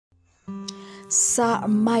Sir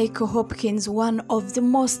Michael Hopkins, one of the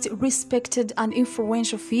most respected and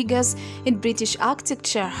influential figures in British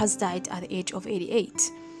architecture, has died at the age of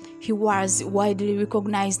 88. He was widely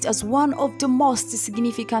recognized as one of the most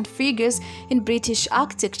significant figures in British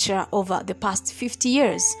architecture over the past 50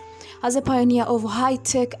 years. As a pioneer of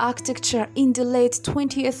high-tech architecture in the late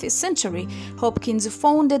 20th century, Hopkins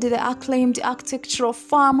founded the acclaimed architectural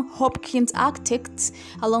firm Hopkins Architects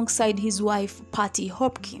alongside his wife Patty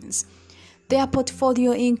Hopkins. Their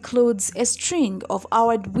portfolio includes a string of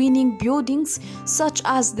award-winning buildings such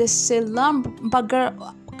as the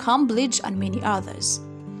Schlumberger Cambridge and many others.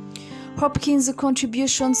 Hopkins'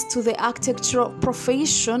 contributions to the architectural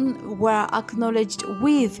profession were acknowledged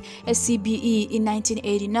with a CBE in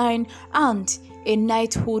 1989 and a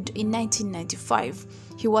knighthood in 1995.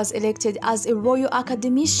 He was elected as a Royal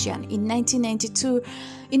Academician in 1992.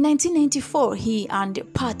 In 1994, he and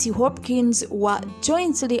Patty Hopkins were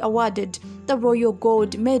jointly awarded the Royal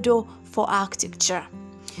Gold Medal for Architecture.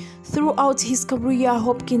 Throughout his career,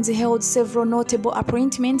 Hopkins held several notable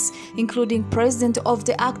appointments, including President of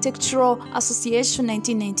the Architectural Association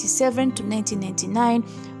 1997 to 1999,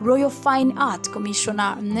 Royal Fine Art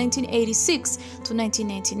Commissioner 1986 to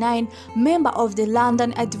 1999, member of the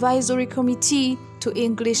London Advisory Committee to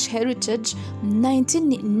English Heritage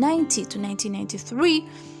 1990 to 1993,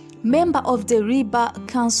 member of the Riba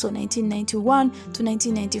Council 1991 to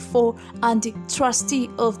 1994, and trustee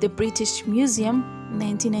of the British Museum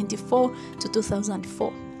 1994 to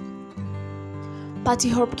 2004. Patty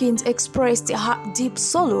Hopkins expressed a deep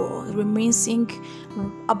sorrow reminiscing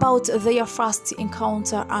about their first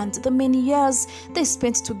encounter and the many years they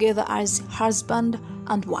spent together as husband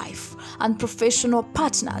and wife and professional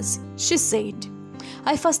partners. She said,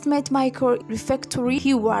 "I first met Michael refectory.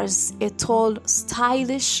 He was a tall,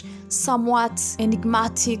 stylish, somewhat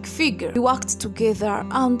enigmatic figure. We worked together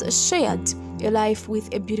and shared a life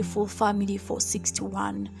with a beautiful family for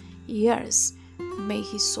 61 years. May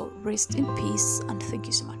his soul rest in peace, and thank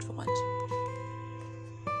you so much for watching."